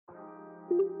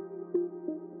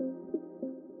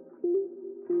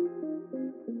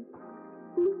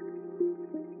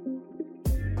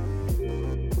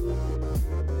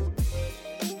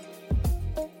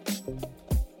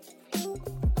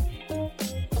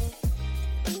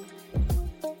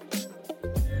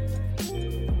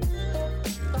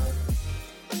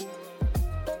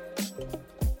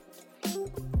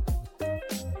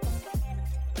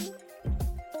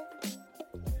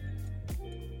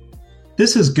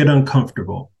This is Get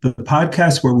Uncomfortable, the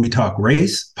podcast where we talk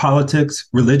race, politics,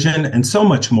 religion, and so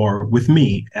much more with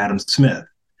me, Adam Smith.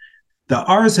 The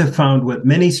R's have found what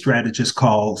many strategists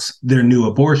call their new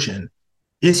abortion,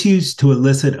 issues to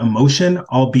elicit emotion,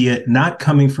 albeit not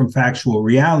coming from factual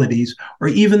realities or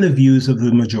even the views of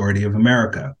the majority of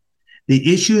America.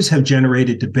 The issues have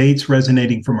generated debates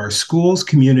resonating from our schools,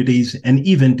 communities, and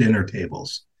even dinner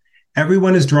tables.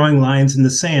 Everyone is drawing lines in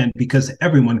the sand because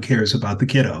everyone cares about the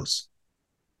kiddos.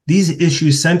 These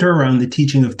issues center around the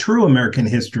teaching of true American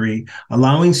history,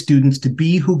 allowing students to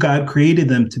be who God created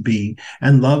them to be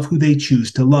and love who they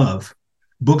choose to love.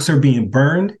 Books are being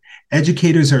burned,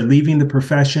 educators are leaving the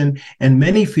profession, and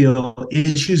many feel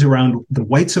issues around the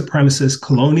white supremacist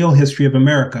colonial history of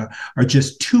America are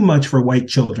just too much for white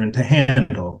children to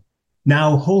handle.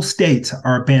 Now, whole states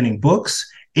are banning books,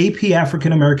 AP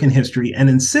African American history, and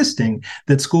insisting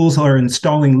that schools are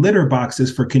installing litter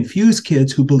boxes for confused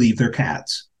kids who believe they're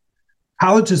cats.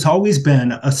 College has always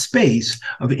been a space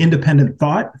of independent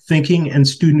thought, thinking, and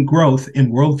student growth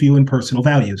in worldview and personal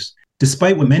values.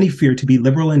 Despite what many fear to be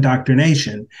liberal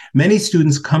indoctrination, many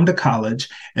students come to college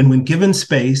and, when given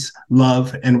space,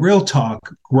 love, and real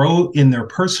talk, grow in their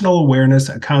personal awareness,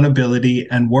 accountability,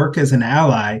 and work as an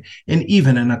ally and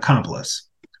even an accomplice.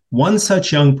 One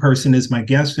such young person is my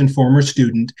guest and former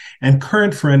student and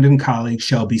current friend and colleague,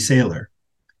 Shelby Saylor.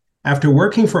 After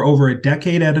working for over a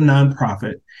decade at a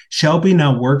nonprofit, Shelby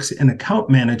now works in account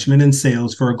management and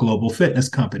sales for a global fitness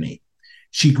company.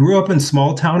 She grew up in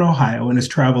small-town Ohio and has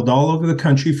traveled all over the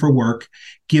country for work,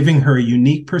 giving her a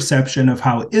unique perception of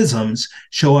how isms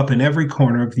show up in every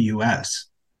corner of the U.S.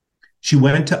 She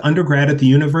went to undergrad at the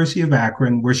University of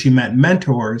Akron, where she met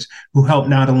mentors who helped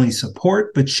not only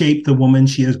support, but shape the woman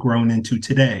she has grown into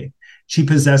today. She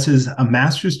possesses a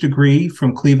master's degree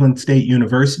from Cleveland State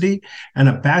University and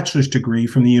a bachelor's degree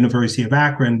from the University of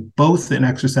Akron, both in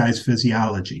exercise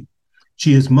physiology.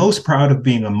 She is most proud of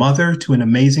being a mother to an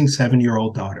amazing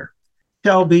 7-year-old daughter.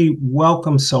 Shelby,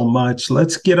 welcome so much.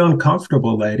 Let's get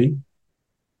uncomfortable, lady.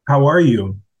 How are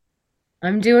you?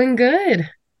 I'm doing good.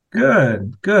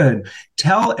 Good.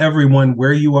 Tell everyone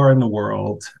where you are in the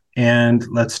world, and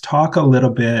let's talk a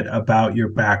little bit about your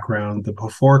background, the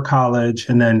before college,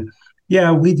 and then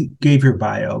we gave your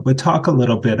bio, but talk a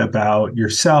little bit about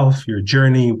yourself, your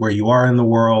journey, where you are in the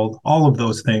world, all of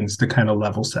those things to kind of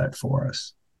level set for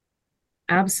us.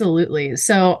 Absolutely.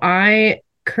 So I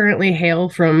currently hail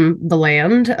from the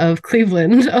land of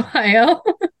Cleveland, Ohio.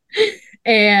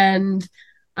 And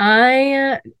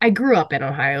I grew up in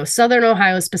Ohio, Southern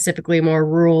Ohio, specifically more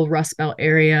rural Rust Belt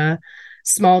area,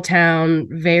 small town,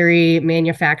 very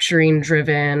manufacturing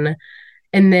driven.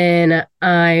 And then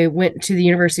I went to the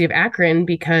University of Akron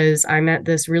because I met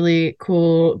this really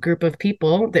cool group of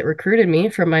people that recruited me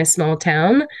from my small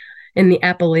town in the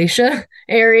Appalachia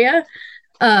area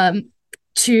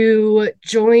to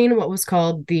join what was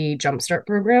called the Jumpstart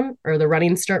program or the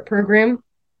Running Start program,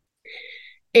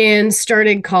 and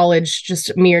started college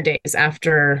just mere days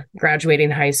after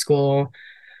graduating high school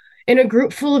in a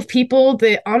group full of people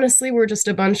that honestly were just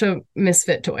a bunch of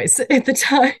misfit toys at the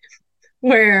time,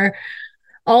 where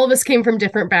all of us came from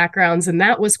different backgrounds, and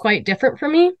that was quite different for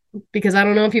me because I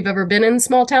don't know if you've ever been in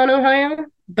small town Ohio,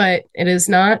 but it is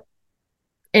not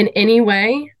in any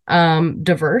way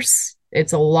diverse.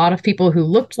 It's a lot of people who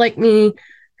looked like me,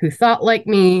 who thought like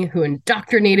me, who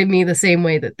indoctrinated me the same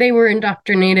way that they were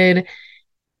indoctrinated.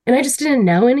 And I just didn't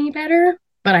know any better,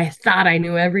 but I thought I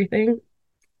knew everything.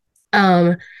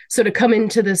 So to come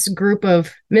into this group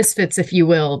of misfits, if you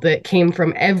will, that came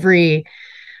from every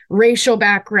racial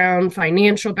background,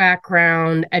 financial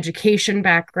background, education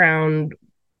background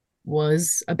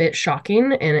was a bit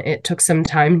shocking. And it took some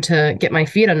time to get my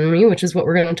feet under me, which is what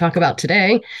we're going to talk about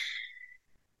today.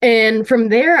 And from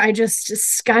there, I just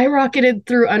skyrocketed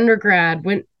through undergrad,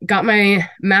 got my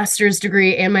master's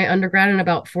degree and my undergrad in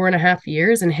about 4.5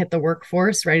 years and hit the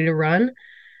workforce ready to run.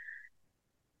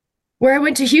 Where I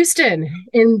went to Houston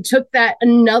and took that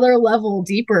another level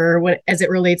deeper as it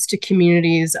relates to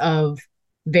communities of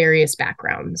various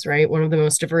backgrounds, right? One of the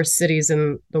most diverse cities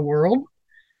in the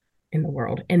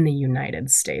United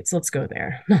States. Let's go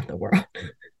there, not the world.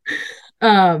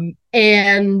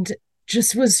 And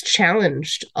just was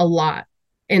challenged a lot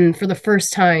And for the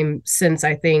first time since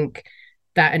I think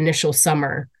that initial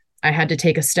summer, I had to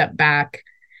take a step back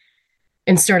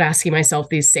and start asking myself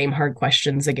these same hard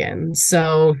questions again.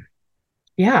 So,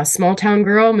 yeah, small town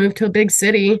girl, moved to a big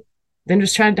city, then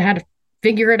just tried to have to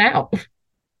figure it out.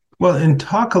 Well, and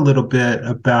talk a little bit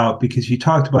about, because you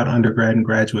talked about undergrad and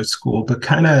graduate school, but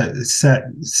kind of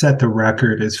set the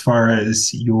record as far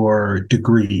as your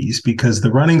degrees, because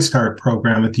the Running Start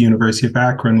program at the University of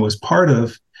Akron was part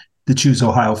of the Choose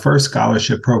Ohio First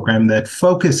scholarship program that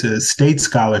focuses state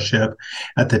scholarship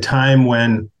at the time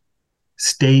when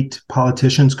state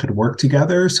politicians could work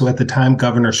together. So at the time,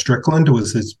 Governor Strickland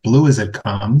was as blue as it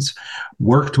comes,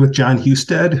 worked with John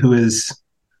Husted, who is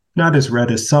not as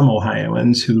red as some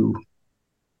Ohioans who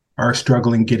are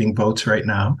struggling getting votes right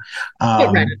now.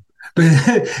 But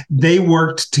they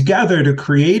worked together to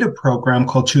create a program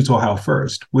called Choose Ohio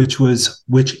First, which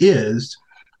is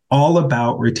all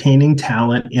about retaining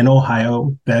talent in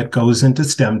Ohio that goes into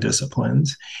STEM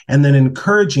disciplines, and then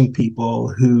encouraging people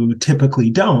who typically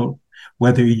don't,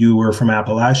 whether you were from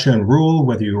Appalachia and rural,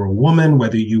 whether you were a woman,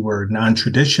 whether you were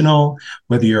non-traditional,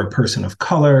 whether you're a person of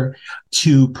color,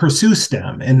 to pursue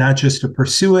STEM, and not just to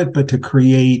pursue it, but to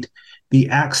create the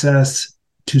access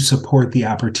to support the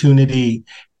opportunity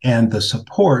and the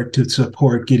support to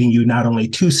support getting you not only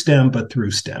to STEM, but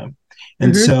through STEM.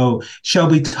 And so,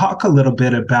 Shelby, talk a little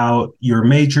bit about your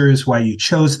majors, why you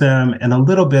chose them, and a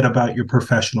little bit about your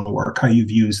professional work, how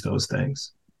you've used those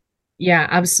things. Yeah,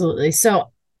 absolutely.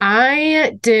 So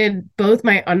I did both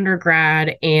my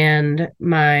undergrad and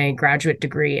my graduate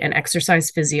degree in exercise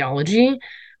physiology,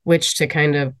 which, to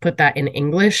kind of put that in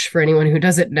English for anyone who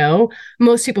doesn't know,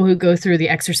 most people who go through the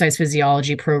exercise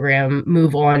physiology program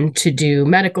move on to do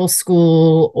medical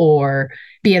school or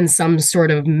be in some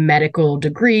sort of medical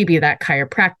degree, be that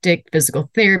chiropractic, physical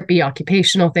therapy,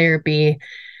 occupational therapy.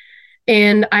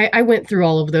 And I went through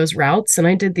all of those routes, and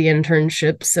I did the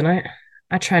internships, and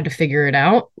I tried to figure it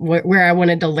out where I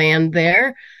wanted to land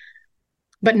there.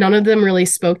 But none of them really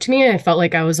spoke to me. I felt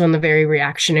like I was on the very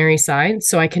reactionary side.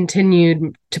 So I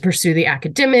continued to pursue the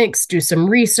academics, do some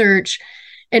research,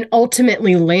 and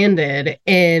ultimately landed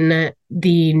in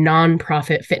the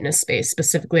nonprofit fitness space.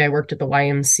 Specifically, I worked at the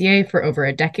YMCA for over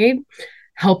a decade,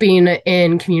 helping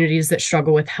in communities that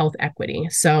struggle with health equity.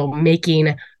 So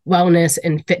making wellness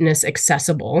and fitness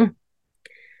accessible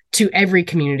to every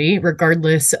community,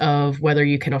 regardless of whether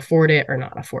you can afford it or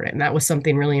not afford it. And that was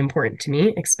something really important to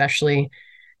me, especially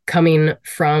coming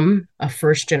from a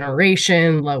first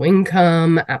generation, low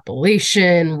income,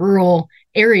 Appalachian, rural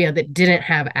area that didn't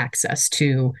have access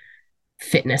to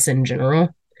fitness in general,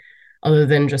 other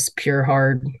than just pure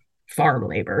hard farm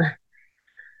labor.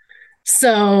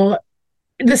 So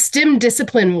the STEM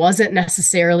discipline wasn't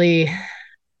necessarily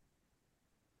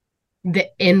the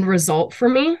end result for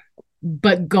me,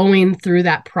 but going through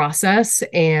that process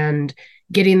and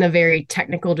getting the very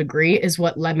technical degree is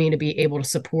what led me to be able to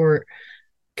support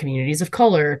communities of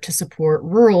color, to support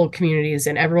rural communities,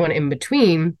 and everyone in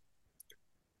between,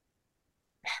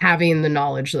 having the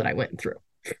knowledge that I went through.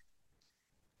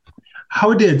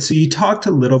 So you talked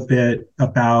a little bit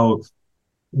about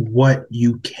what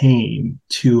you came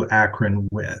to Akron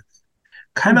with.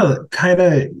 Kind of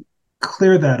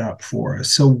clear that up for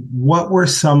us. So what were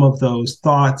some of those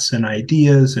thoughts and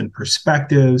ideas and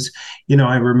perspectives?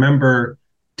 I remember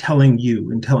telling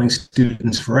you and telling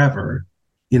students forever,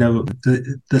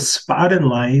 the spot in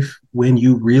life when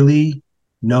you really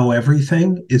know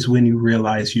everything is when you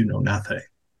realize you know nothing.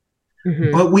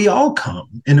 Mm-hmm. But we all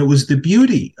come, and it was the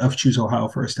beauty of Choose Ohio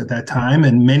First at that time,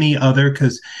 and many other,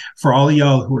 because for all of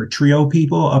y'all who are TRIO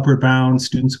people, Upward Bound,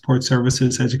 Student Support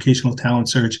Services, Educational Talent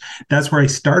Search, that's where I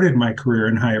started my career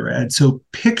in higher ed. So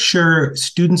picture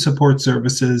Student Support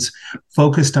Services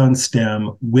focused on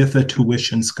STEM with a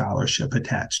tuition scholarship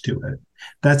attached to it.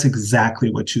 That's exactly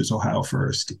what Choose Ohio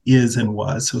First is and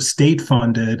was. So state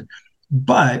funded,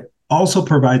 but also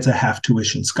provides a half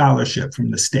tuition scholarship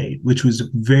from the state, which was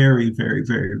very, very,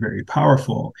 very, very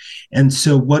powerful. And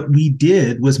so what we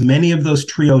did was many of those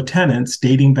TRIO tenants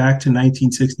dating back to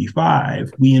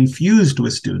 1965, we infused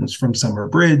with students from Summer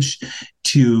Bridge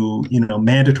to,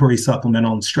 mandatory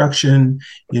supplemental instruction.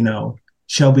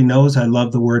 Shelby knows I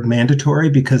love the word mandatory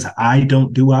because I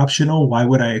don't do optional. Why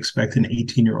would I expect an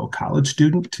 18-year-old college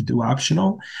student to do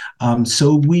optional?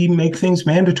 So we make things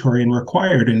mandatory and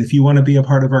required. And if you want to be a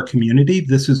part of our community,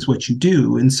 this is what you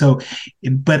do. And so,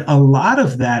 but a lot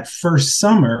of that first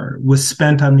summer was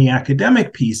spent on the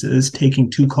academic pieces, taking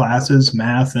 2 classes,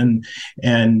 math and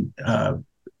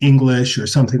English or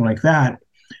something like that.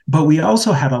 but we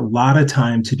also had a lot of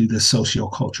time to do the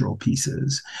sociocultural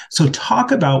pieces. So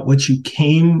talk about what you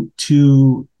came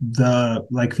to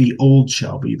the old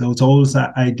Shelby, those old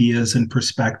ideas and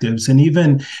perspectives, and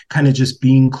even kind of just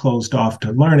being closed off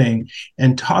to learning,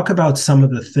 and talk about some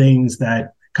of the things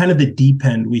that kind of the deep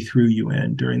end we threw you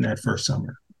in during that first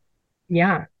summer.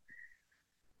 Yeah.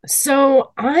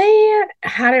 So I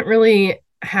hadn't really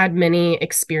had many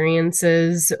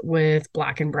experiences with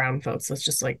Black and brown folks. Let's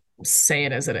just like say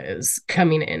it as it is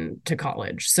coming into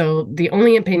college. So the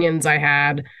only opinions I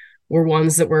had were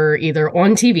ones that were either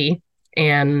on TV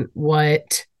and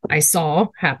what I saw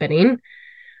happening,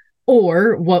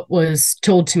 or what was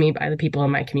told to me by the people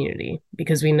in my community,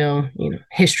 because we know,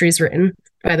 history is written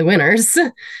by the winners.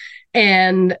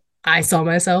 And I saw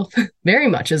myself very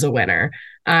much as a winner.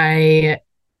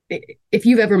 If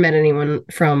you've ever met anyone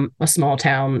from a small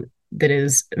town that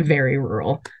is very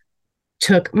rural,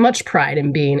 took much pride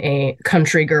in being a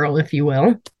country girl, if you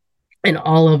will, and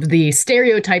all of the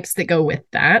stereotypes that go with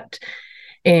that,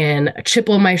 and a chip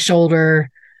on my shoulder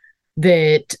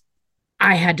that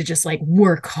I had to just like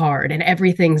work hard and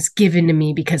everything's given to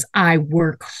me because I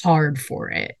work hard for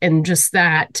it. And just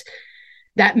that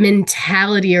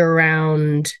mentality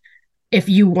around, if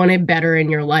you wanted better in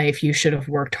your life, you should have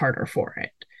worked harder for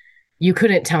it. You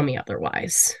couldn't tell me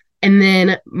otherwise. And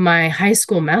then my high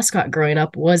school mascot growing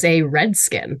up was a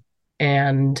Redskin.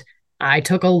 And I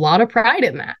took a lot of pride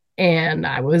in that. And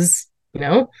I was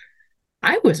a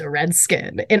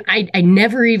Redskin. And I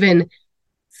never even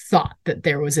thought that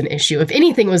there was an issue. If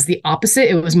anything, it was the opposite.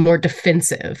 It was more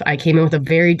defensive. I came in with a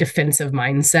very defensive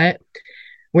mindset,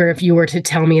 where if you were to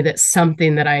tell me that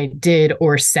something that I did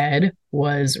or said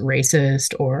was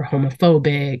racist or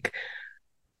homophobic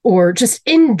or just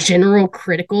in general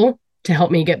critical to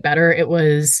help me get better, it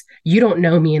was, you don't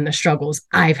know me and the struggles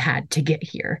I've had to get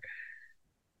here.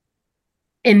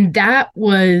 And that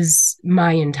was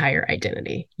my entire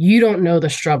identity. You don't know the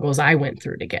struggles I went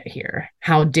through to get here.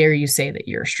 How dare you say that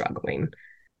you're struggling?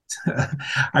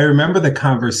 I remember the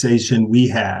conversation we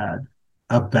had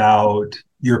about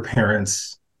your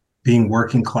parents being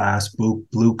working class,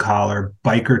 blue collar,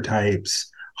 biker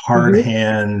types, hard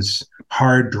hands,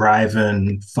 hard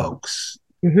driving folks.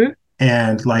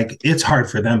 And like, it's hard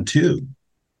for them too.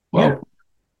 Well,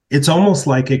 it's almost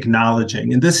like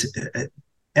acknowledging, and this,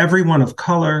 everyone of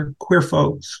color, queer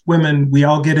folks, women, we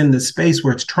all get in this space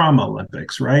where it's trauma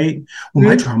Olympics, right? Well,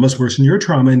 my trauma is worse than your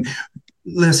trauma. And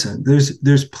listen,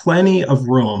 there's plenty of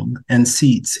room and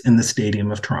seats in the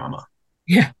stadium of trauma.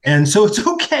 Yeah. And so it's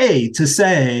okay to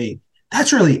say,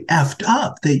 that's really effed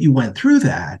up that you went through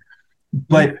that.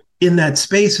 But in that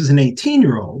space as an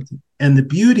 18-year-old, and the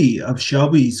beauty of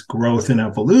Shelby's growth and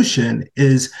evolution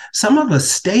is some of us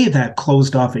stay that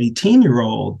closed off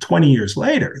 18-year-old 20 years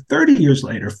later, 30 years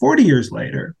later, 40 years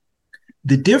later.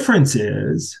 The difference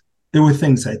is there were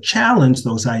things that challenged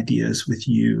those ideas with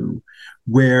you,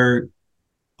 where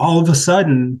all of a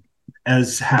sudden,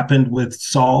 as happened with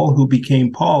Saul, who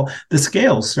became Paul, the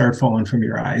scales start falling from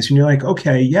your eyes. And you're like,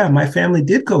 okay, yeah, my family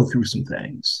did go through some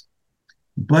things,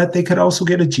 but they could also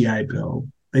get a GI Bill.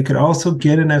 They could also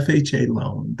get an FHA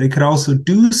loan. They could also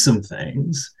do some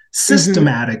things,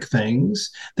 systematic things,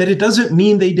 that it doesn't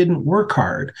mean they didn't work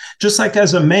hard. Just like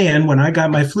as a man, when I got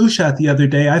my flu shot the other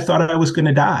day, I thought I was going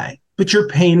to die. But your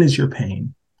pain is your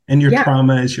pain, and your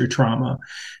trauma is your trauma.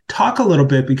 Talk a little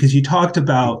bit, because you talked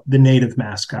about the Native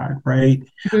mascot, right?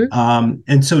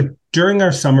 And so during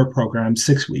our summer program,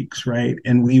 6 weeks, right?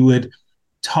 And we would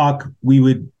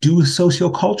do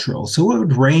sociocultural. So it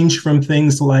would range from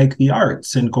things like the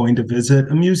arts and going to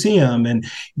visit a museum and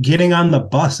getting on the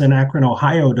bus in Akron,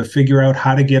 Ohio to figure out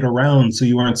how to get around so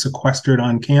you weren't sequestered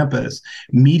on campus,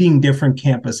 meeting different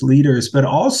campus leaders, but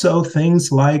also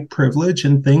things like privilege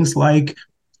and things like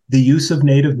the use of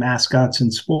Native mascots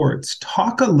in sports.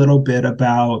 Talk a little bit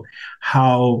about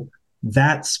how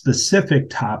that specific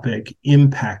topic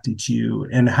impacted you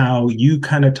and how you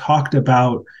kind of talked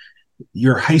about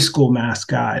your high school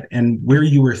mascot and where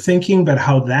you were thinking, but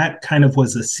how that kind of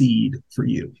was a seed for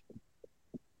you.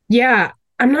 Yeah,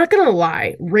 I'm not going to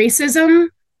lie. Racism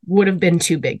would have been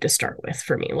too big to start with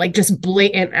for me, like just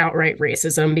blatant outright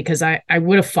racism, because I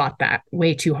would have fought that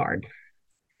way too hard.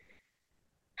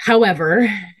 However,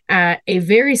 at a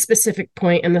very specific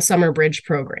point in the Summer Bridge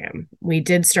program, we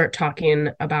did start talking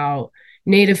about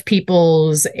Native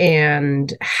peoples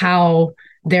and how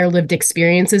their lived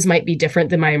experiences might be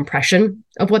different than my impression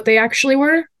of what they actually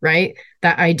were, right?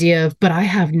 That idea of, but I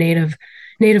have Native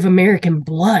American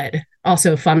blood.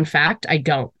 Also, fun fact, I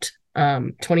don't.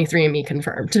 23andMe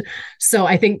confirmed. So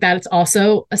I think that's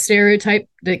also a stereotype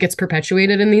that gets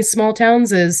perpetuated in these small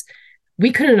towns, is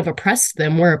we couldn't have oppressed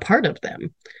them. We're a part of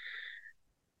them.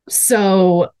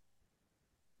 So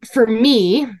for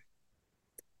me,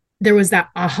 there was that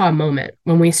aha moment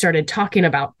when we started talking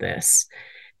about this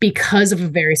because of a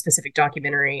very specific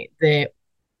documentary that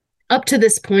up to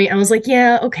this point, I was like,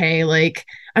 yeah, okay, like,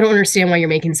 I don't understand why you're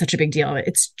making such a big deal of it.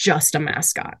 It's just a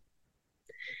mascot.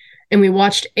 And we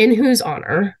watched In Whose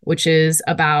Honor, which is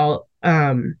about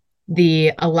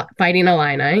the Fighting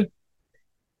Illini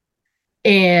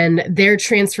and their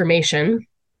transformation,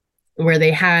 where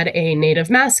they had a native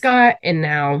mascot and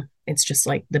now it's just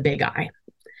like the big eye.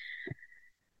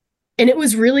 And it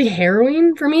was really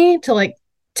harrowing for me to like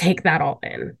take that all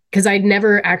in, because I'd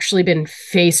never actually been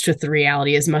faced with the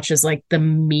reality as much as like the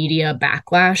media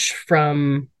backlash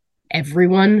from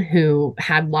everyone who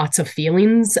had lots of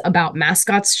feelings about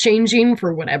mascots changing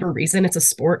for whatever reason. It's a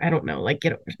sport. I don't know. Like,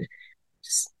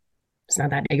 it's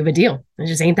not that big of a deal. It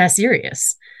just ain't that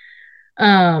serious.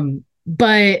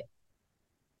 But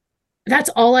that's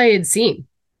all I had seen.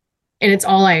 And it's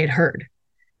all I had heard.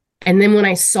 And then when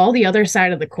I saw the other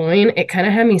side of the coin, it kind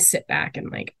of had me sit back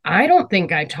and like, I don't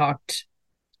think I talked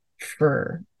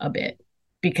for a bit,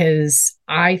 because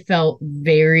I felt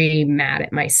very mad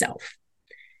at myself.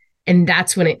 And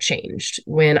that's when it changed,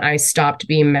 when I stopped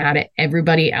being mad at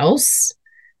everybody else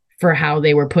for how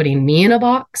they were putting me in a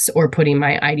box or putting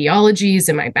my ideologies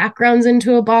and my backgrounds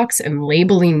into a box and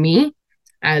labeling me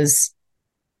as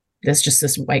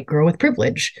this white girl with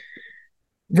privilege,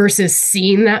 versus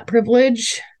seeing that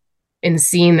privilege and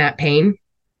seeing that pain.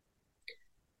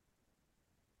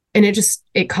 And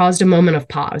it caused a moment of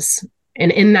pause.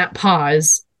 And in that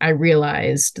pause, I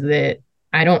realized that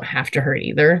I don't have to hurt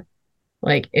either.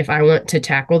 Like, if I want to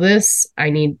tackle this, I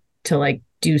need to like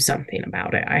do something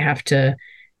about it. I have to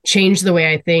change the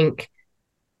way I think.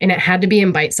 And it had to be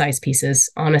in bite-sized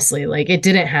pieces, honestly. Like, it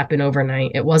didn't happen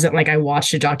overnight. It wasn't like I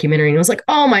watched a documentary and was like,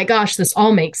 oh my gosh, this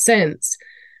all makes sense.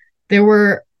 There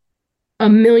were a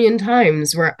million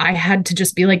times where I had to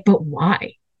just be like, but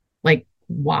why? Like,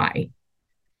 why?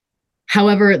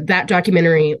 However, that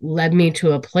documentary led me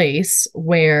to a place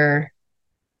where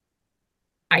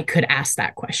I could ask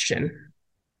that question.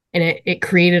 And it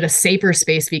created a safer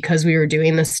space, because we were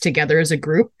doing this together as a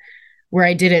group, where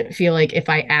I didn't feel like if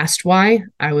I asked why,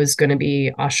 I was going to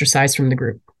be ostracized from the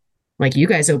group. Like, you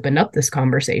guys opened up this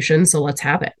conversation, so let's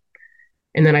have it.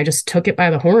 And then I just took it by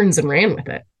the horns and ran with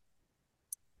it.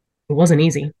 It wasn't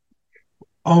easy.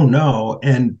 Oh, no.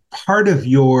 And part of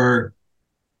your,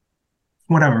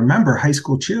 what I remember, high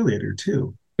school cheerleader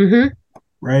too,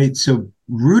 right? So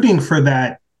rooting for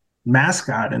that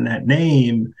mascot and that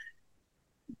name,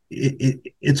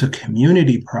 it's a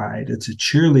community pride. It's a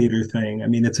cheerleader thing. I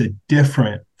mean, it's a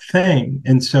different thing.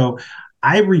 And so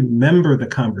I remember the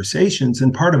conversations,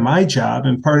 and part of my job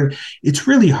and it's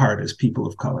really hard as people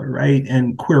of color, right?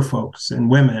 And queer folks and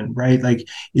women, right? Like,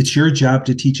 it's your job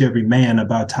to teach every man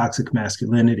about toxic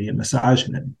masculinity and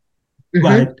misogyny,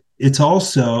 but it's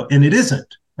also, and it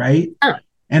isn't, right? Oh.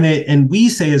 And we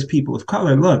say as people of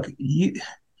color, look,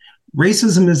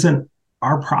 racism isn't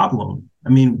our problem. I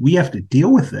mean, we have to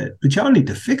deal with it, but y'all need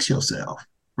to fix yourself,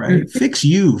 right? Fix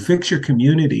you, fix your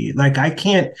community. Like,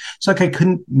 it's like I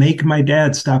couldn't make my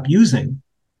dad stop using.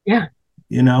 Yeah.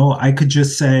 You know, I could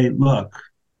just say, look,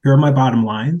 here are my bottom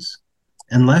lines.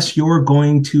 Unless you're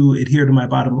going to adhere to my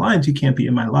bottom lines, you can't be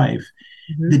in my life.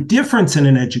 The difference in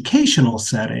an educational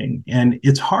setting, and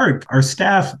it's hard, our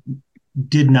staff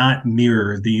did not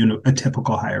mirror a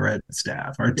typical higher ed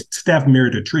staff. Our staff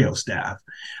mirrored a trio staff.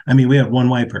 I mean, we have one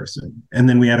white person, and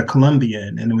then we had a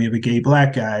Colombian, and then we have a gay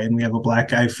Black guy, and we have a Black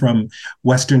guy from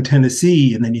Western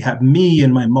Tennessee, and then you have me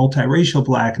and my multiracial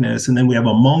Blackness, and then we have a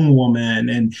Hmong woman,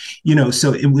 and, you know,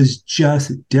 so it was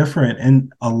just different.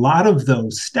 And a lot of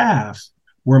those staff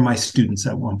were my students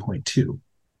at 1.2,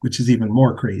 which is even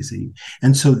more crazy.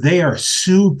 And so they are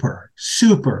super,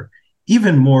 super,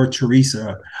 even more,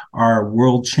 Teresa, our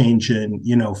world-changing,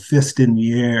 you know, fist in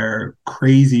the air,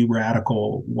 crazy,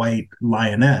 radical white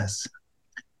lioness,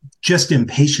 just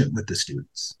impatient with the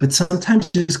students. But sometimes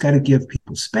you just got to give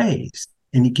people space,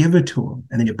 and you give it to them,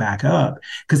 and then you back up,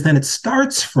 because then it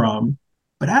starts from,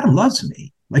 but Adam loves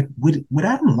me. Like, would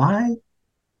Adam lie?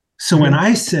 So when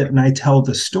I sit and I tell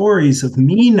the stories of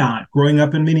me not growing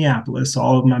up in Minneapolis,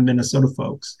 all of my Minnesota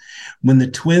folks, when the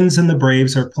Twins and the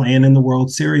Braves are playing in the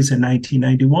World Series in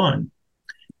 1991,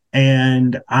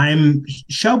 and I'm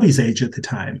Shelby's age at the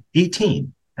time,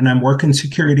 18, and I'm working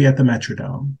security at the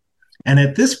Metrodome. And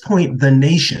at this point, the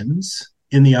nations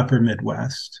in the upper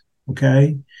Midwest,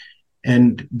 okay,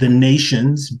 and the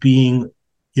nations being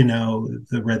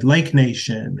the Red Lake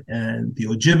Nation and the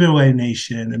Ojibwe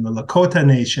Nation and the Lakota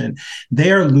Nation,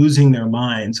 they are losing their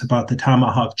minds about the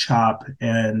tomahawk chop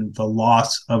and the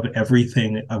loss of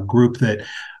everything, a group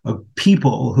of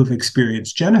people who've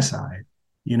experienced genocide,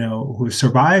 who have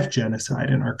survived genocide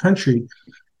in our country.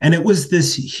 And it was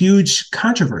this huge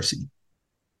controversy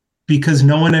because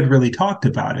no one had really talked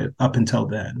about it up until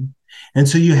then. And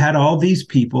so you had all these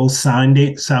people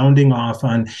sounding off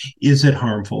on, is it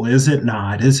harmful? Is it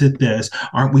not? Is it this?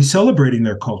 Aren't we celebrating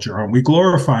their culture? Aren't we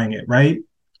glorifying it? Right?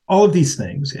 All of these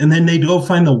things. And then they'd go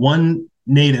find the one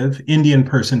native Indian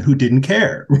person who didn't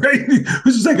care, right?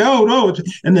 Who's just like, oh, no.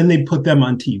 And then they put them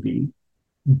on TV.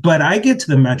 But I get to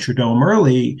the Metrodome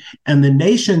early, and the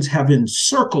nations have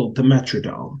encircled the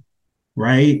Metrodome,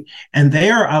 right? And they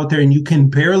are out there, and you can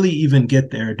barely even get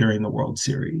there during the World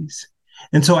Series.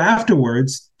 And so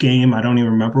afterwards, I don't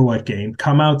even remember what game,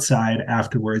 come outside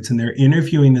afterwards, and they're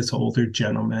interviewing this older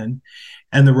gentleman.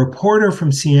 And the reporter from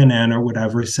CNN or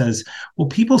whatever says, well,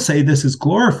 people say this is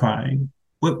glorifying.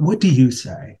 What do you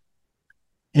say?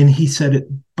 And he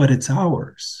said, but it's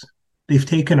ours. They've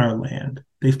taken our land.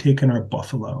 They've taken our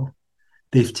buffalo.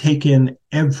 They've taken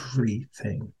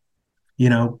everything.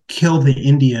 Kill the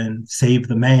Indian, save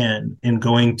the man, and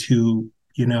going to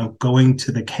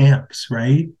the camps,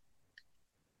 right?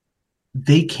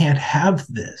 They can't have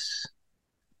this.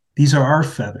 These are our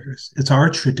feathers. It's our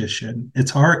tradition.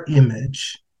 It's our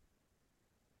image.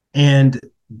 And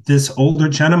this older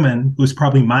gentleman, who's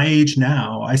probably my age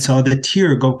now, I saw the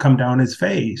tear come down his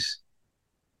face,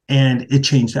 and it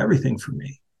changed everything for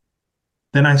me.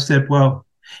 Then I said, well,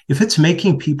 if it's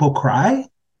making people cry,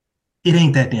 it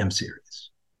ain't that damn serious.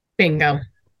 Bingo.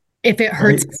 If it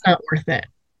hurts, right? It's not worth it.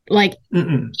 Like,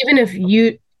 even if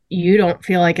you don't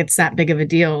feel like it's that big of a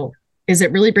deal, is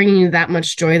it really bringing you that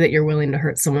much joy that you're willing to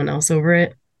hurt someone else over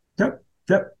it? Yep.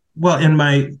 Well, in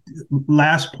my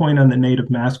last point on the native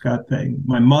mascot thing,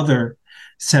 my mother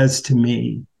says to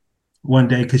me one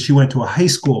day, because she went to a high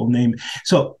school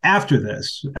so after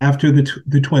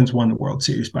the Twins won the World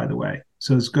Series, by the way,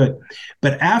 so it's good.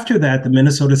 But after that, the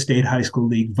Minnesota State High School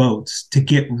League votes to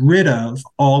get rid of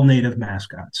all native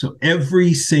mascots. So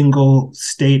every single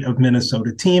state of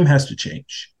Minnesota team has to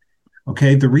change.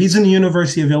 Okay, the reason the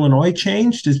University of Illinois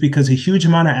changed is because a huge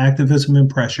amount of activism and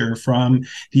pressure from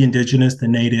the indigenous, the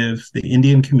native, the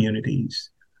Indian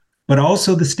communities, but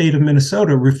also the state of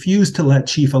Minnesota refused to let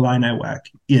Chief Illiniwek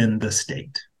in the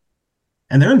state.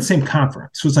 And they're in the same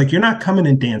conference. So it's like, you're not coming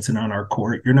and dancing on our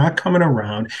court. You're not coming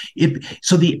around.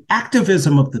 So the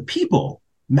activism of the people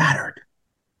mattered.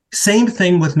 Same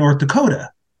thing with North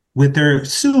Dakota, with their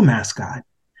Sioux mascot.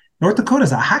 North Dakota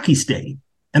is a hockey state.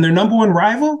 And their number one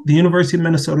rival, the University of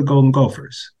Minnesota Golden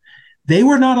Gophers. They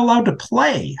were not allowed to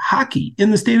play hockey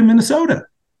in the state of Minnesota.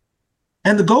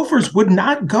 And the Gophers would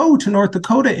not go to North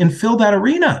Dakota and fill that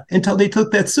arena until they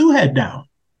took that Sioux head down.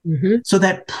 Mm-hmm. So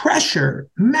that pressure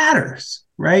matters,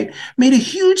 right? Made a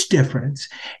huge difference.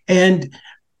 And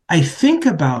I think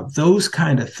about those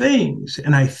kind of things.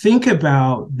 And I think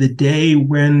about the day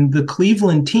when the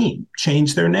Cleveland team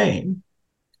changed their name.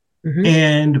 Mm-hmm.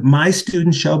 And my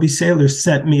student, Shelby Saylor,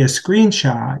 sent me a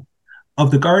screenshot of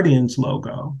the Guardians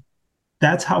logo.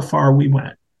 That's how far we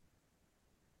went.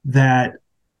 That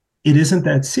it isn't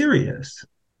that serious,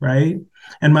 right?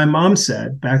 And my mom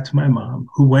said, back to my mom,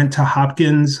 who went to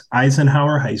Hopkins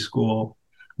Eisenhower High School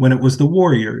when it was the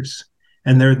Warriors,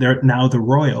 and they're now the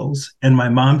Royals. And my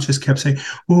mom just kept saying,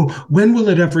 well, when will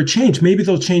it ever change? Maybe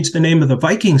they'll change the name of the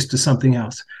Vikings to something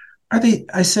else.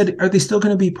 I said, are they still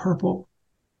going to be purple?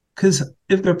 Because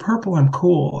if they're purple, I'm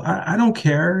cool. I don't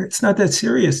care. It's not that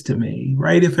serious to me,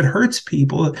 right? If it hurts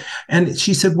people. And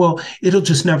she said, well, it'll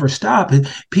just never stop.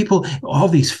 People, all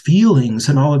these feelings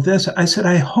and all of this. I said,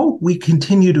 I hope we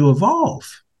continue to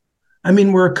evolve. I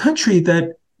mean, we're a country that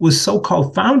was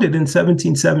so-called founded in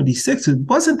 1776. It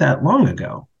wasn't that long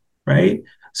ago, right?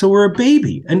 So we're a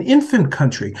baby, an infant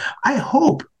country. I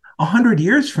hope 100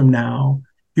 years from now,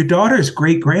 your daughter's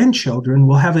great-grandchildren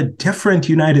will have a different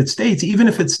United States, even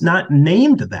if it's not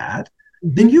named that,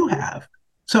 than you have.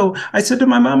 So I said to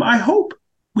my mom, I hope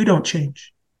we don't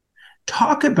change.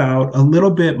 Talk about a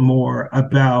little bit more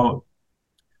about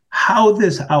how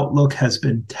this outlook has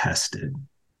been tested,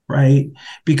 right?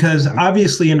 Because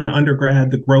obviously in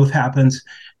undergrad, the growth happens.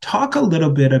 Talk a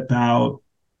little bit about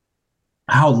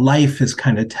how life has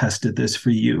kind of tested this for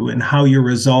you and how your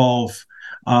resolve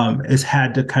has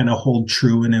had to kind of hold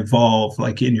true and evolve,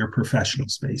 like in your professional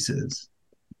spaces.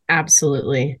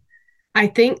 Absolutely. I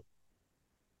think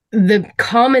the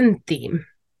common theme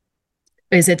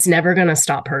is it's never going to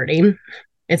stop hurting.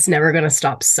 It's never going to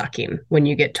stop sucking when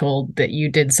you get told that you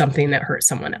did something that hurt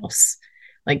someone else.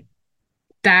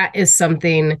 that is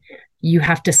something you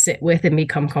have to sit with and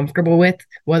become comfortable with,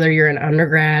 whether you're an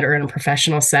undergrad or in a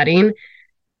professional setting,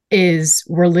 is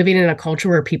we're living in a culture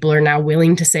where people are now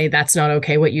willing to say that's not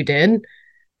okay what you did,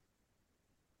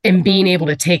 and being able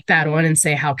to take that on and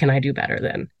say, how can I do better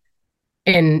then?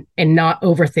 And not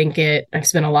overthink it. I've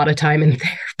spent a lot of time in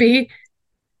therapy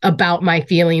about my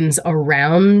feelings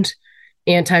around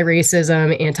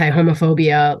anti-racism,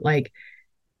 anti-homophobia, like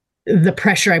the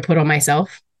pressure I put on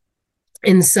myself.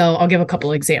 And so I'll give a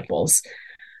couple examples.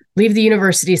 Leave the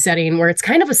university setting where it's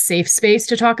kind of a safe space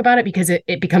to talk about it because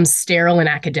it becomes sterile and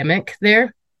academic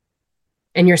there.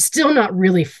 And you're still not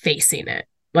really facing it,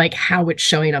 like how it's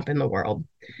showing up in the world.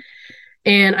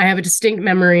 And I have a distinct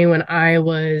memory when I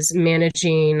was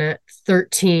managing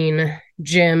 13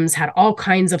 gyms, had all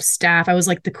kinds of staff. I was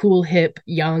like the cool, hip,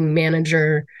 young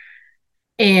manager,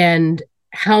 and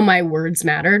how my words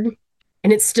mattered.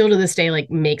 And it still to this day like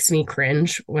makes me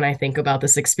cringe when I think about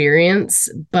this experience.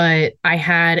 But I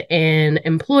had an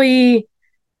employee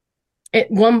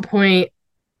at one point,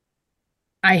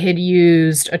 I had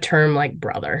used a term like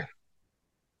brother.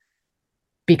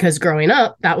 Because growing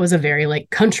up, that was a very like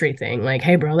country thing. Like,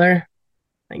 hey, brother.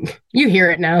 Like, you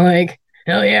hear it now, like,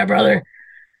 hell yeah, brother.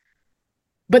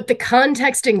 But the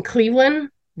context in Cleveland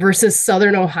versus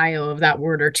Southern Ohio of that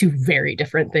word are two very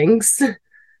different things.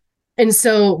 And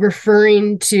so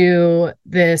referring to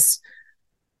this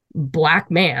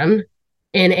Black man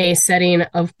in a setting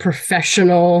of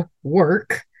professional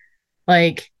work,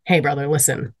 like, hey, brother,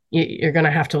 listen, you're going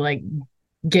to have to like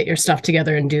get your stuff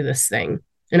together and do this thing.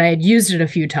 And I had used it a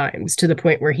few times to the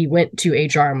point where he went to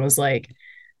HR and was like,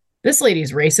 this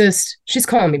lady's racist. She's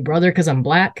calling me brother because I'm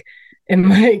Black. And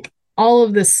like all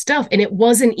of this stuff. And it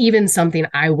wasn't even something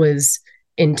I was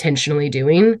intentionally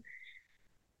doing.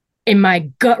 And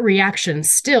my gut reaction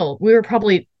still, we were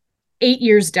probably 8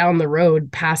 years down the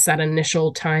road past that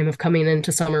initial time of coming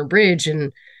into Summer Bridge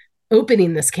and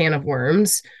opening this can of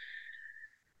worms,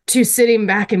 to sitting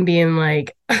back and being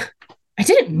like, I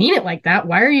didn't mean it like that.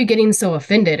 Why are you getting so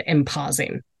offended? And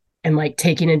pausing and like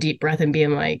taking a deep breath and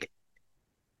being like,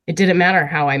 it didn't matter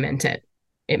how I meant it.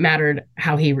 It mattered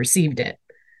how he received it.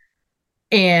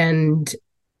 And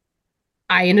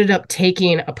I ended up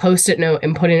taking a Post-it note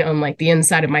and putting it on like the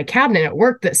inside of my cabinet at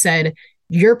work that said,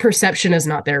 your perception is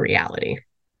not their reality.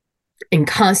 And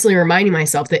constantly reminding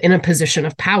myself that in a position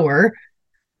of power,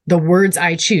 the words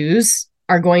I choose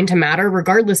are going to matter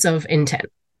regardless of intent.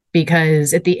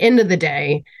 Because at the end of the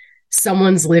day,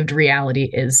 someone's lived reality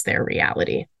is their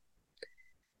reality.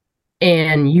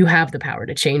 And you have the power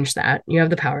to change that. You have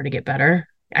the power to get better.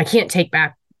 I can't take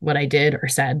back what I did or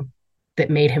said that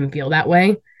made him feel that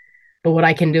way. But what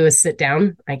I can do is sit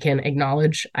down. I can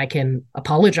acknowledge, I can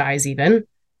apologize even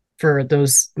for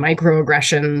those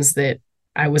microaggressions that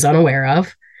I was unaware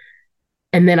of.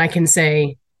 And then I can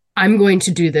say, I'm going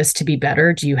to do this to be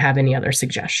better. Do you have any other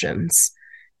suggestions?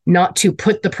 Not to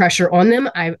put the pressure on them.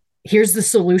 Here's the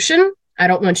solution. I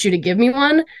don't want you to give me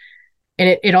one.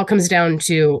 And it all comes down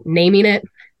to naming it,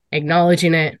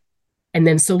 acknowledging it, and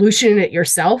then solutioning it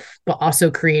yourself, but also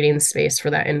creating space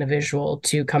for that individual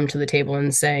to come to the table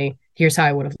and say, here's how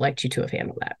I would have liked you to have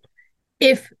handled that,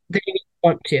 if they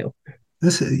want to.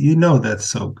 That's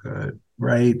so good,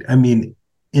 right? I mean,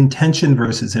 intention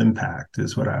versus impact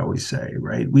is what I always say,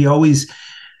 right?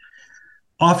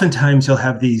 Oftentimes you'll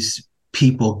have these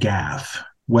people gaffe,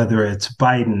 whether it's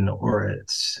Biden or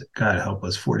it's, God help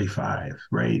us, 45,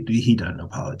 right? He doesn't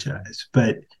apologize.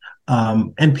 But,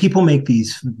 and people make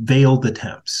these veiled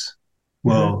attempts.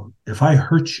 Well, if I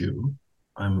hurt you,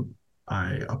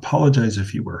 I apologize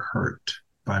if you were hurt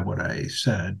by what I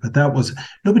said, but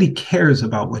nobody cares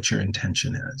about what your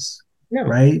intention is,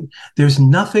 right? There's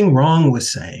nothing wrong with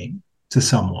saying to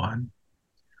someone,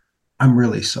 I'm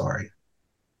really sorry.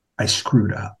 I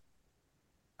screwed up.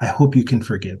 I hope you can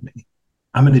forgive me.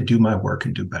 I'm going to do my work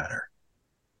and do better.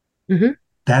 Mm-hmm.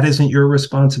 That isn't your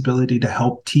responsibility to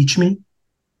help teach me.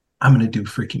 I'm going to do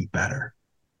freaking better.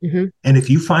 Mm-hmm. And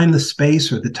if you find the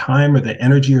space or the time or the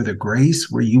energy or the grace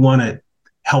where you want to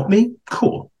help me,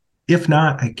 cool. If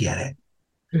not, I get it.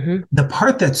 Mm-hmm. The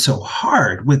part that's so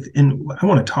hard and I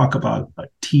want to talk about,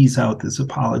 tease out this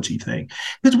apology thing,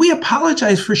 because we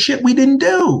apologize for shit we didn't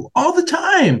do all the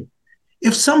time.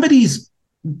 If somebody's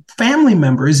family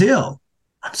member is ill,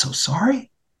 I'm so sorry.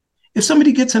 If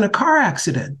somebody gets in a car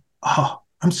accident,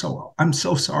 I'm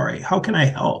so sorry. How can I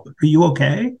help? Are you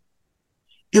okay?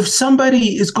 If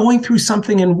somebody is going through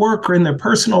something in work or in their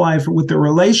personal life or with their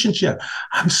relationship,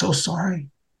 I'm so sorry.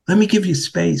 Let me give you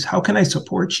space. How can I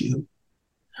support you?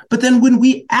 But then when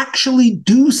we actually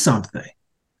do something,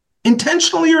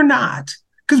 intentionally or not,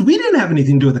 because we didn't have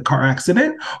anything to do with the car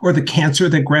accident or the cancer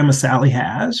that Grandma Sally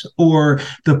has or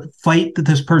the fight that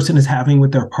this person is having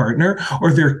with their partner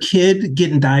or their kid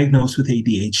getting diagnosed with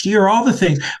ADHD or all the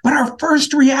things. But our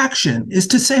first reaction is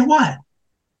to say, what?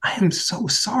 I am so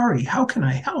sorry. How can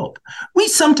I help? We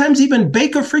sometimes even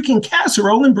bake a freaking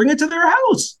casserole and bring it to their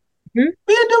house. Mm-hmm.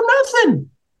 We didn't do nothing.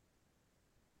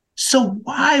 So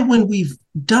why, when we've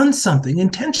done something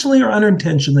intentionally or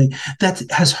unintentionally that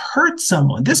has hurt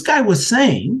someone, this guy was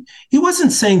saying, he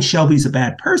wasn't saying Shelby's a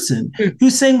bad person. Mm-hmm. He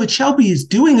was saying what Shelby is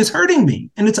doing is hurting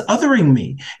me and it's othering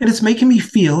me and it's making me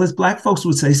feel, as Black folks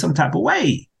would say, some type of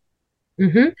way.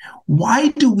 Mm-hmm. Why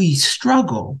do we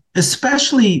struggle,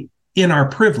 especially in our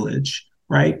privilege,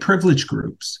 right? Privilege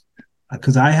groups,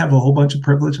 because I have a whole bunch of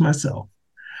privilege myself.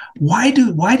 Why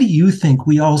do you think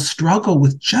we all struggle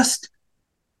with just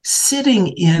sitting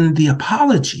in the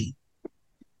apology?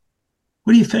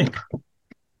 What do you think?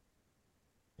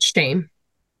 Shame.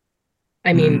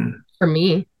 I mean, for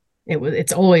me,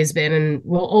 it's always been and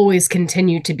will always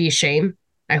continue to be shame.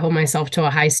 I hold myself to a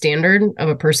high standard of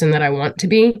a person that I want to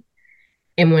be.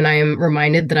 And when I am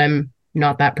reminded that I'm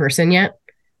not that person yet,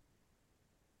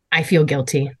 I feel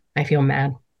guilty. I feel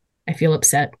mad. I feel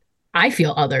upset. I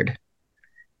feel othered.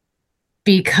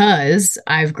 Because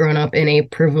I've grown up in a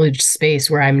privileged space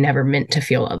where I'm never meant to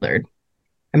feel othered.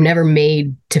 I'm never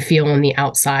made to feel on the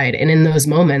outside. And in those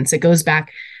moments, it goes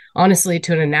back, honestly,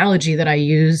 to an analogy that I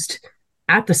used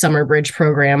at the Summer Bridge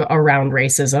program around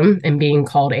racism and being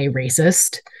called a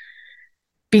racist.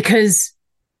 Because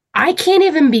I can't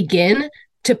even begin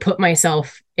to put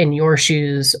myself in your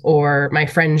shoes or my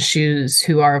friends' shoes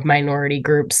who are of minority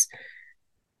groups.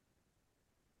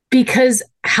 Because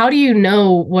how do you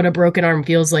know what a broken arm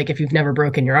feels like if you've never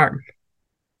broken your arm?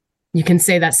 You can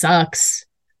say that sucks.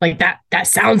 Like that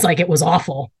sounds like it was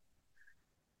awful.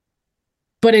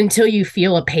 But until you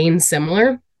feel a pain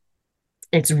similar,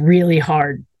 it's really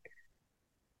hard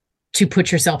to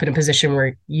put yourself in a position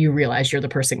where you realize you're the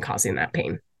person causing that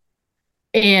pain.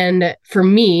 And for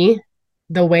me,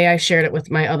 the way I shared it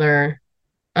with my other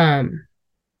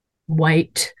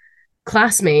white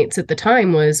classmates at the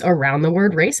time was around the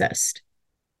word racist,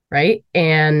 right?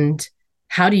 And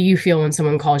how do you feel when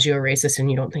someone calls you a racist and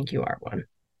you don't think you are one?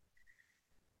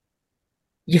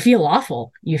 You feel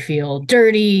awful. You feel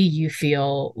dirty. You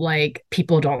feel like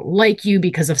people don't like you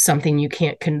because of something you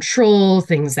can't control,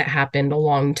 things that happened a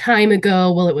long time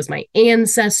ago. Well, it was my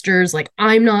ancestors. Like,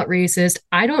 I'm not racist.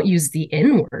 I don't use the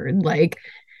N-word. Like,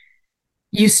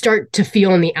 you start to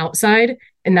feel on the outside.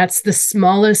 And that's the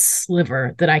smallest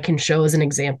sliver that I can show as an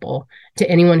example to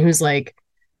anyone who's like,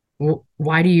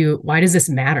 why does this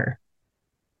matter?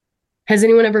 Has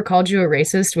anyone ever called you a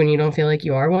racist when you don't feel like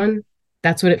you are one?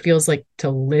 That's what it feels like to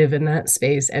live in that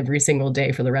space every single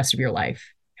day for the rest of your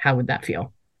life. How would that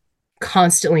feel?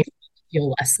 Constantly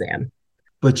feel less than.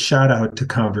 But shout out to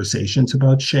conversations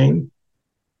about shame,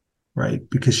 right?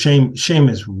 Because shame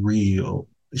is real.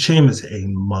 Shame is a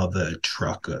mother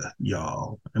trucker,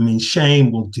 y'all. I mean,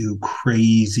 shame will do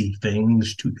crazy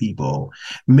things to people,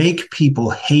 make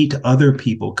people hate other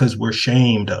people because we're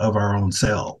ashamed of our own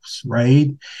selves, right?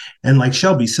 And like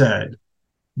Shelby said,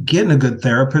 getting a good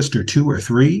therapist or 2 or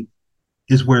 3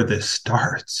 is where this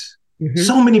starts. Mm-hmm.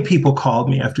 So many people called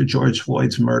me after George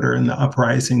Floyd's murder and the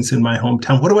uprisings in my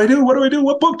hometown. What do I do? What do I do?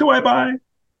 What book do I buy?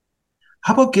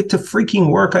 How about get to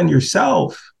freaking work on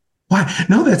yourself? Why?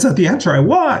 No, that's not the answer I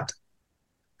want.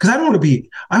 Because I don't want to be,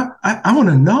 I want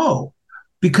to know.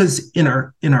 Because in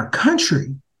our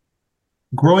country,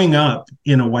 growing up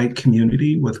in a white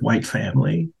community with white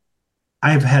family,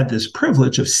 I've had this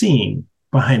privilege of seeing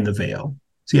behind the veil.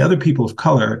 See, other people of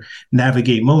color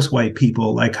navigate most white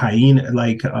people like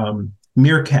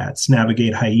meerkats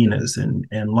navigate hyenas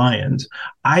and lions.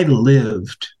 I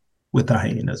lived with the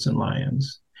hyenas and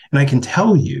lions. And I can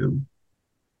tell you,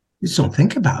 you just don't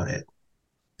think about it.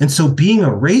 And so being a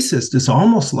racist is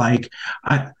almost like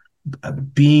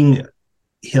being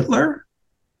Hitler,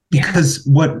 because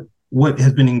what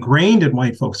has been ingrained in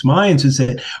white folks' minds is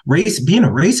that being a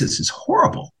racist is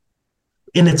horrible.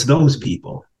 And it's those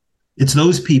people. It's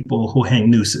those people who hang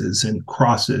nooses and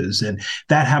crosses, and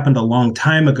that happened a long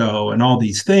time ago and all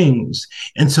these things.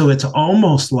 And so it's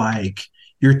almost like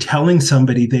you're telling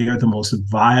somebody they are the most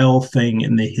vile thing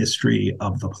in the history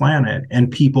of the planet, and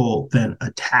people then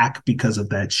attack because of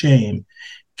that shame.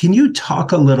 Can you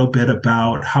talk a little bit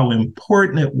about how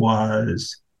important it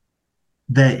was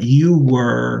that you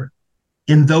were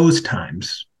in those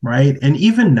times, right? And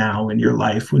even now in your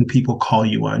life when people call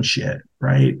you on shit,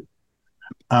 right?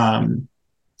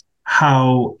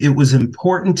 How it was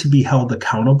important to be held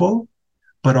accountable,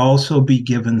 but also be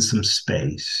given some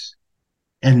space.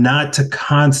 and not to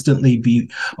constantly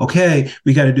be, okay,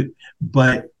 we got to do,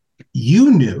 but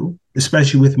you knew,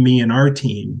 especially with me and our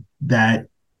team, that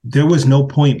there was no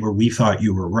point where we thought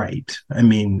you were right. I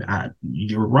mean,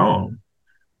 you're wrong.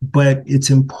 But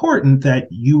it's important that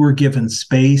you were given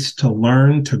space to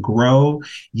learn, to grow.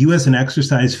 You, as an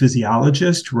exercise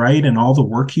physiologist, right, and all the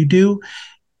work you do,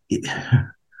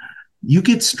 you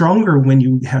get stronger when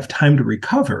you have time to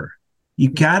recover. You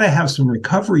got to have some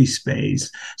recovery space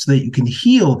so that you can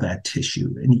heal that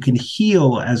tissue and you can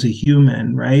heal as a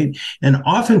human, right? And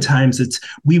oftentimes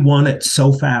we want it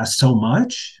so fast, so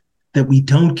much that we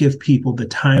don't give people the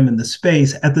time and the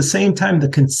space. At the same time, the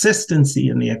consistency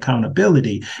and the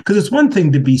accountability, because it's one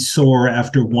thing to be sore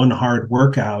after one hard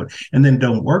workout and then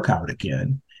don't work out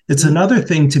again. It's another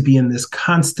thing to be in this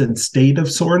constant state of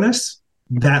soreness,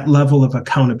 that level of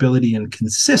accountability and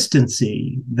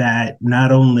consistency that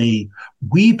not only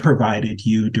we provided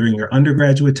you during your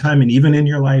undergraduate time and even in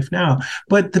your life now,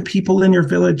 but the people in your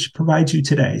village provide you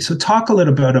today. So talk a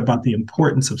little bit about the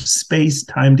importance of space,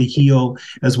 time to heal,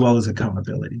 as well as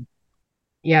accountability.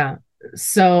 Yeah.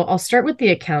 So I'll start with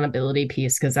the accountability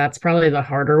piece because that's probably the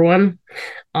harder one,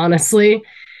 honestly.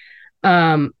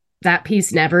 That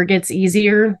piece never gets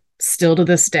easier. Still to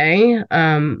this day,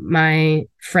 my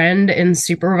friend and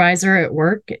supervisor at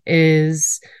work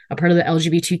is a part of the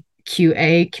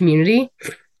LGBTQA community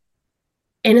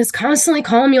and is constantly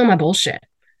calling me on my bullshit.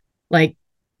 Like,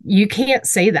 you can't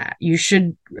say that. You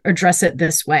should address it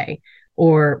this way,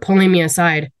 or pulling me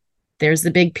aside. There's the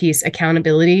big piece.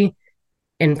 Accountability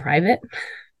in private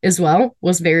as well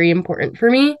was very important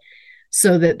for me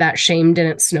so that shame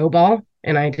didn't snowball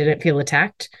and I didn't feel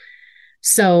attacked.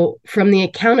 So from the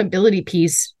accountability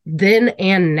piece, then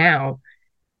and now,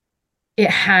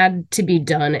 it had to be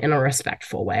done in a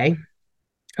respectful way.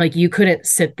 Like, you couldn't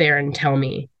sit there and tell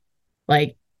me,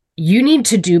 like, you need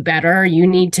to do better. You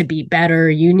need to be better.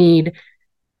 You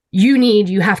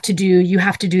have to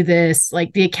do this.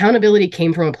 Like, the accountability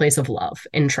came from a place of love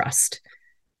and trust.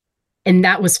 And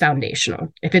that was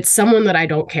foundational. If it's someone that I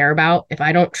don't care about, if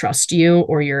I don't trust you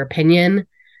or your opinion,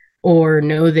 or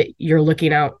know that you're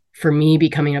looking out for me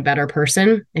becoming a better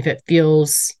person, if it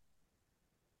feels,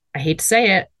 I hate to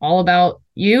say it, all about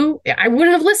you, I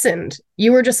wouldn't have listened.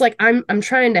 You were just like, I'm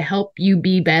trying to help you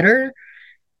be better.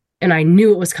 And I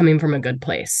knew it was coming from a good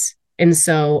place. And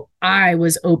so I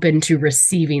was open to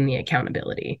receiving the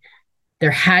accountability.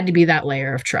 There had to be that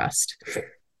layer of trust.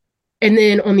 And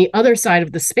then on the other side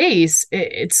of the space,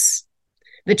 it's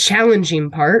the challenging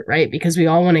part, right? Because we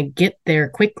all want to get there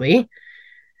quickly.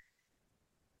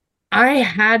 I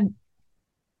had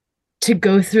to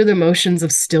go through the motions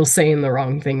of still saying the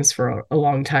wrong things for a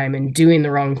long time and doing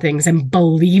the wrong things and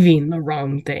believing the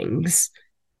wrong things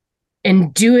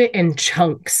and do it in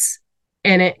chunks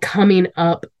and it coming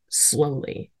up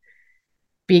slowly,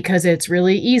 because it's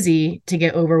really easy to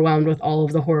get overwhelmed with all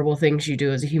of the horrible things you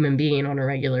do as a human being on a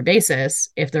regular basis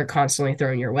if they're constantly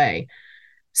thrown your way.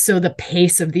 So the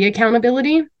pace of the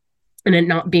accountability, and it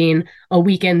not being a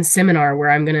weekend seminar where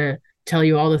I'm going to tell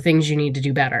you all the things you need to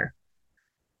do better,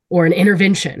 or an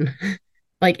intervention.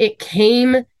 Like, it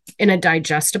came in a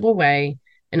digestible way,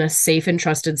 in a safe and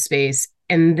trusted space.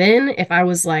 And then if I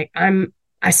was like,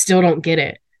 I still don't get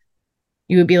it,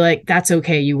 you would be like, that's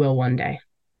okay, you will one day.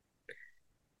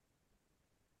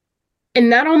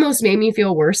 And that almost made me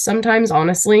feel worse sometimes,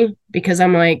 honestly, because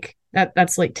I'm like,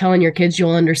 that's like telling your kids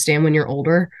you'll understand when you're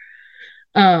older.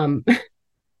 I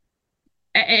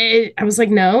was like,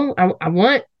 no, I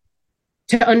want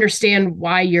to understand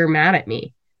why you're mad at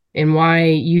me and why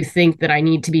you think that I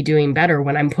need to be doing better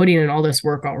when I'm putting in all this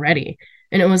work already.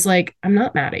 And it was like, I'm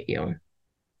not mad at you.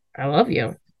 I love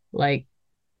you. Like,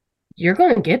 you're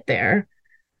going to get there,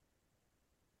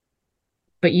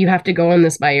 but you have to go on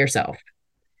this by yourself.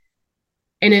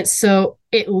 And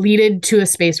it leaded to a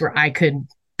space where I could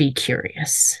be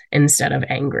curious instead of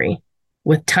angry.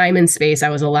 With time and space, I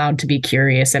was allowed to be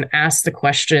curious and ask the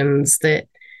questions that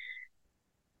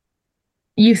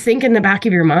you think in the back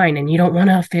of your mind, and you don't want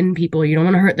to offend people. You don't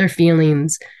want to hurt their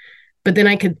feelings. But then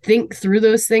I could think through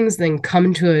those things, then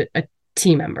come to a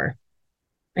team member.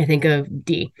 I think of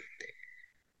D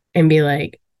and be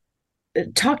like,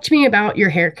 talk to me about your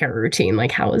hair care routine.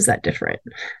 Like, how is that different?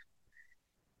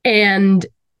 And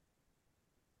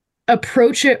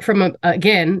approach it from,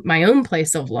 again, my own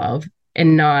place of love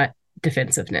and not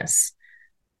defensiveness.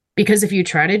 Because if you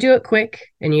try to do it quick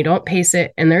and you don't pace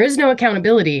it and there is no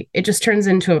accountability, it just turns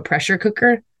into a pressure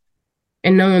cooker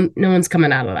and no one's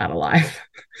coming out of that alive.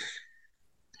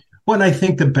 Well, I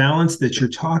think the balance that you're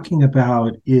talking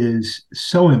about is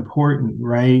so important,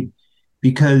 right?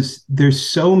 Because there's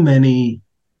so many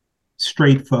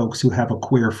straight folks who have a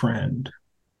queer friend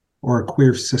or a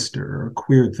queer sister or a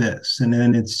queer this. And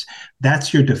then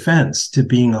that's your defense to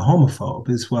being a homophobe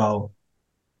is, well,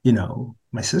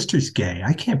 my sister's gay.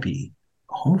 I can't be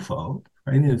a homophobe,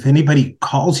 right? And if anybody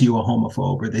calls you a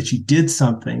homophobe or that you did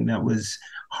something that was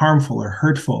harmful or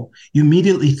hurtful, you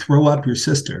immediately throw up your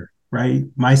sister, right?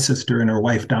 My sister and her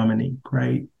wife, Dominique,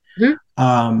 right?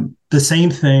 Mm-hmm. The same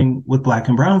thing with Black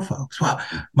and brown folks. Well,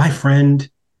 my friend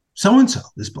so-and-so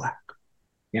is Black.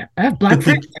 Yeah, I have Black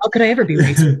friends. How could I ever be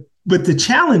racist? But the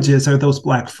challenges are those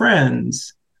Black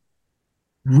friends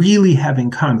really having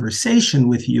conversation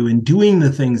with you and doing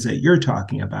the things that you're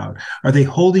talking about? Are they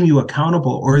holding you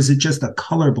accountable, or is it just a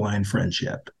colorblind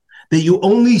friendship that you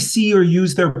only see or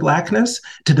use their Blackness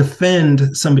to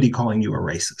defend somebody calling you a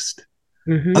racist?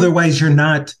 Mm-hmm. Otherwise,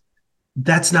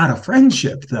 that's not a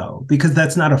friendship, though, because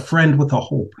that's not a friend with a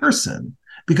whole person.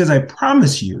 Because I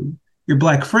promise you, your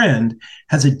Black friend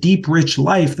has a deep, rich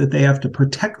life that they have to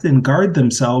protect and guard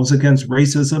themselves against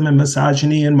racism and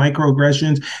misogyny and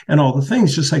microaggressions and all the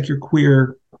things, just like your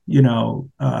queer,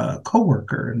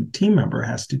 coworker and team member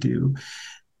has to do.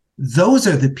 Those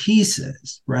are the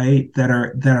pieces, right, that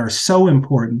are so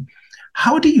important.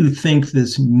 How do you think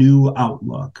this new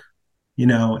outlook,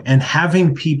 and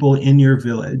having people in your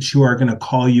village who are going to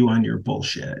call you on your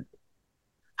bullshit,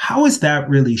 how has that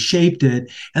really shaped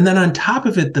it? And then on top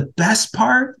of it, the best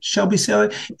part, Shelby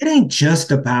said, it ain't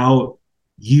just about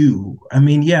you. I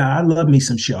mean, yeah, I love me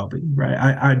some Shelby, right?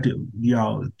 I do.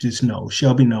 Y'all just know,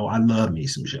 Shelby know I love me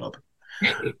some Shelby.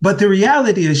 But the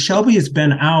reality is Shelby has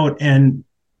been out and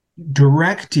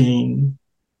directing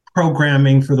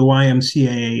programming for the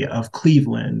YMCA of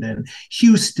Cleveland and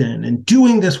Houston and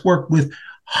doing this work with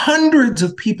hundreds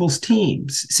of people's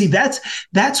teams. See,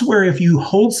 that's where if you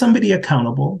hold somebody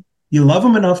accountable, you love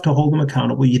them enough to hold them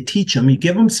accountable, you teach them, you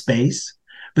give them space,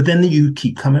 but then you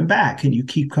keep coming back and you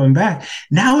keep coming back.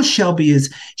 Now Shelby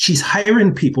she's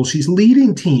hiring people, she's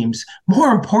leading teams.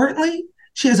 More importantly,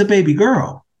 she has a baby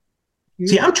girl. Mm-hmm.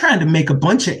 See, I'm trying to make a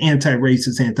bunch of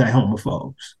anti-racist,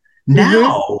 anti-homophobes.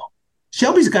 Now,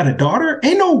 Shelby's got a daughter.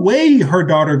 Ain't no way her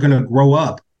daughter gonna grow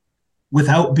up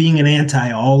without being an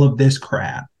anti all of this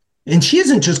crap. And she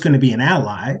isn't just going to be an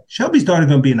ally. Shelby's daughter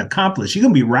going to be an accomplice. She's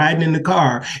going to be riding in the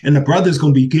car and the brother's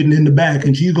going to be getting in the back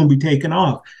and she's going to be taking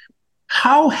off.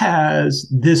 How has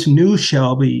this new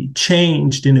Shelby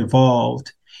changed and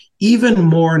evolved even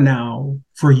more now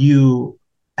for you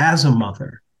as a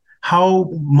mother? How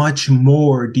much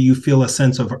more do you feel a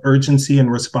sense of urgency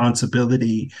and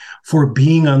responsibility for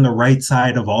being on the right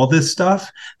side of all this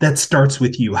stuff that starts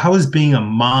with you? How has being a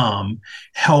mom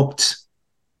helped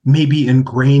maybe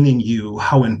ingrain in you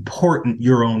how important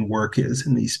your own work is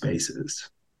in these spaces?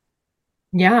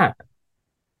 Yeah,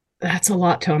 that's a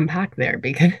lot to unpack there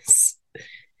because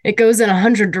it goes in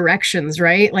 100 directions,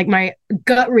 right? Like my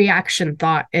gut reaction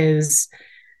thought is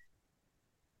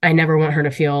I never want her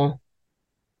to feel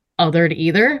othered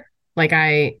either. Like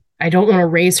I don't want to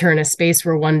raise her in a space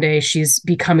where one day she's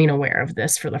becoming aware of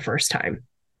this for the first time.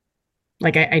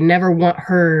 Like I never want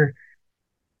her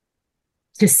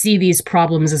to see these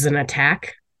problems as an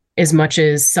attack as much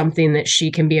as something that she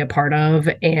can be a part of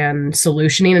and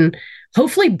solutioning and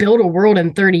hopefully build a world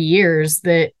in 30 years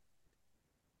that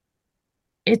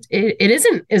it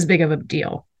isn't as big of a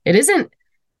deal. It isn't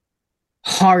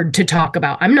hard to talk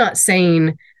about. I'm not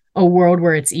saying a world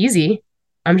where it's easy.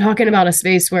 I'm talking about a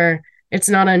space where it's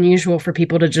not unusual for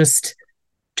people to just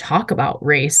talk about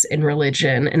race and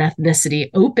religion and ethnicity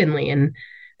openly and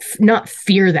not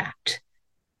fear that.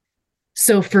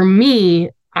 So for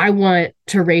me, I want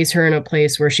to raise her in a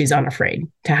place where she's unafraid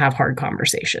to have hard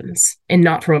conversations and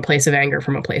not from a place of anger,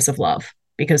 from a place of love.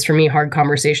 Because for me, hard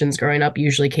conversations growing up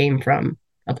usually came from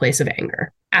a place of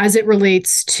anger. As it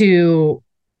relates to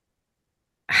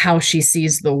how she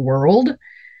sees the world,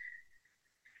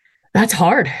 that's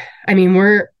hard. I mean,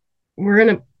 we're in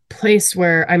a place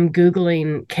where I'm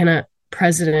Googling, can a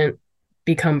president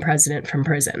become president from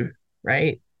prison,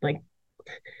 right? Like,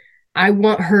 I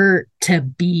want her to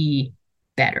be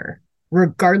better,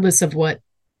 regardless of what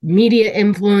media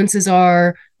influences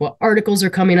are, what articles are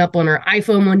coming up on her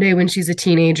iPhone one day when she's a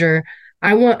teenager.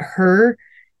 I want her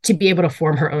to be able to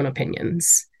form her own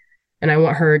opinions. And I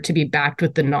want her to be backed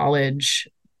with the knowledge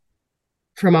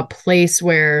from a place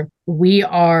where we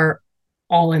are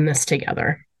all in this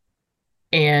together.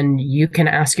 And you can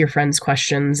ask your friends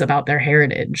questions about their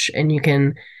heritage, and you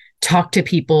can talk to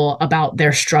people about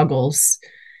their struggles.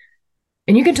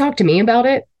 And you can talk to me about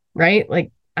it, right?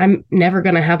 Like, I'm never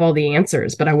going to have all the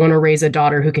answers, but I want to raise a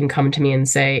daughter who can come to me and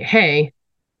say, hey,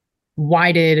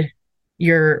 why did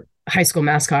your high school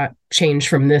mascot change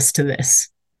from this to this?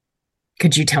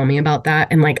 could you tell me about that?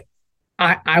 And like,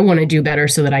 I want to do better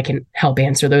so that I can help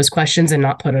answer those questions and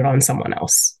not put it on someone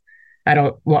else. I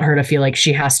don't want her to feel like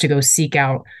she has to go seek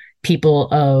out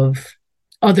people of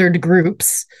other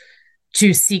groups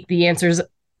to seek the answers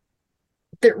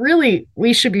that really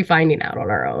we should be finding out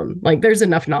on our own. Like, there's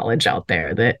enough knowledge out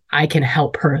there that I can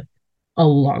help her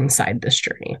alongside this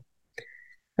journey.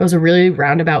 That was a really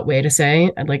roundabout way to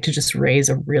say I'd like to just raise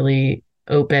a really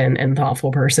open and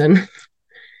thoughtful person.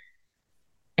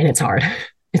 And it's hard.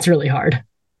 It's really hard.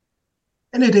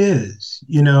 And it is.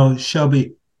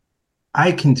 Shelby,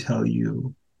 I can tell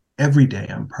you every day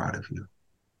I'm proud of you.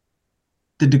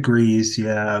 The degrees,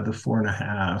 yeah, the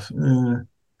 4.5.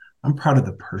 I'm proud of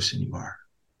the person you are,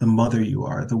 the mother you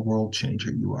are, the world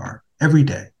changer you are. Every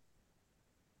day,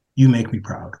 you make me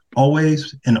proud.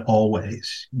 Always and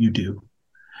always, you do.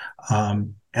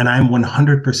 And I'm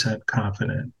 100%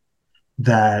 confident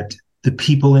that the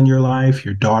people in your life,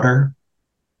 your daughter,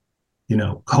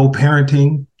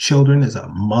 co-parenting children as a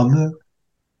mother,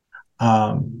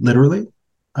 literally,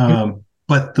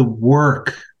 but the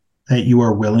work that you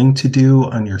are willing to do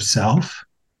on yourself,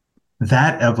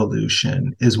 that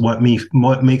evolution is what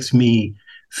makes me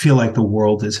feel like the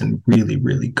world is in really,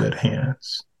 really good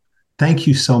hands. Thank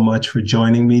you so much for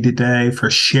joining me today, for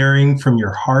sharing from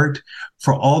your heart,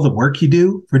 for all the work you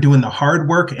do, for doing the hard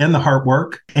work and the hard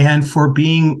work, and for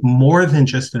being more than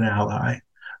just an ally,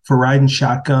 for riding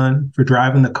shotgun, for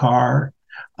driving the car,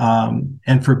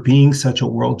 and for being such a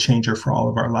world changer for all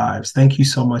of our lives. Thank you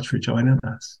so much for joining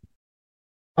us.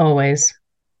 Always.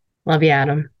 Love you,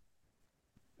 Adam.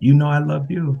 You know I love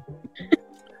you.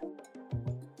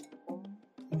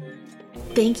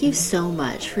 Thank you so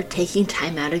much for taking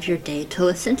time out of your day to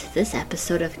listen to this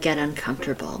episode of Get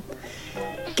Uncomfortable.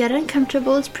 Get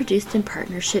Uncomfortable is produced in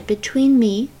partnership between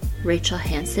me, Rachel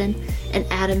Hansen, and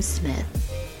Adam Smith.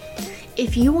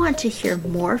 If you want to hear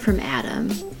more from Adam,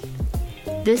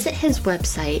 visit his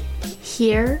website,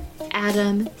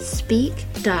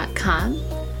 hearadamspeak.com,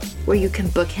 where you can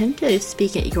book him to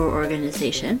speak at your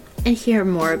organization and hear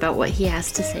more about what he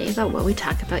has to say about what we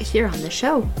talk about here on the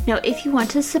show. Now, if you want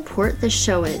to support the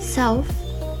show itself,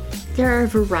 there are a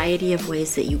variety of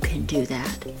ways that you can do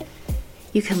that.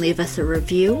 You can leave us a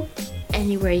review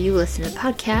anywhere you listen to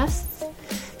podcasts,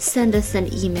 send us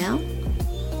an email,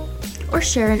 or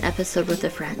share an episode with a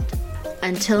friend.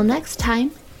 Until next time,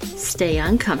 stay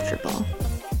uncomfortable.